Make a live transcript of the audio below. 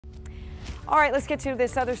All right, let's get to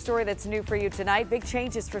this other story that's new for you tonight. Big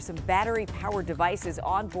changes for some battery-powered devices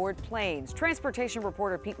on board planes. Transportation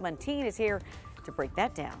reporter Pete Muntean is here to break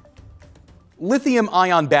that down.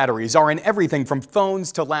 Lithium-ion batteries are in everything from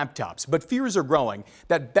phones to laptops, but fears are growing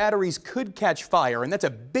that batteries could catch fire, and that's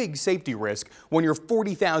a big safety risk when you're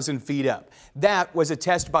 40,000 feet up. That was a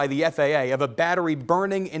test by the FAA of a battery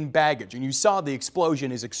burning in baggage, and you saw the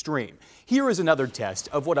explosion is extreme. Here is another test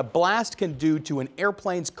of what a blast can do to an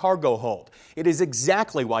airplane's cargo hold. It is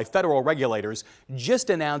exactly why federal regulators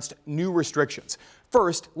just announced new restrictions.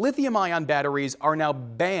 First, lithium-ion batteries are now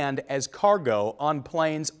banned as cargo on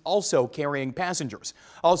planes also carrying passengers.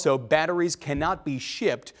 Also, batteries cannot be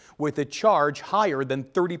shipped with a charge higher than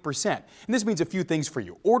 30%. And this means a few things for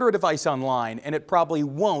you. Order a device online and it probably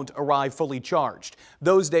won't arrive fully charged.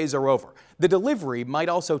 Those days are over. The delivery might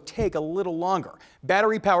also take a little longer.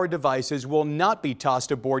 Battery-powered devices will not be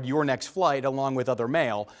tossed aboard your next flight along with other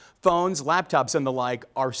mail. Phones, laptops, and the like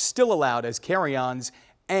are still allowed as carry-ons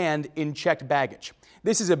and in checked baggage.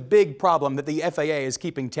 This is a big problem that the FAA is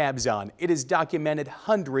keeping tabs on. It has documented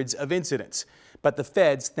hundreds of incidents, but the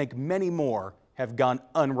feds think many more have gone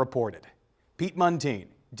unreported. Pete Muntean,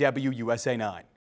 WUSA 9.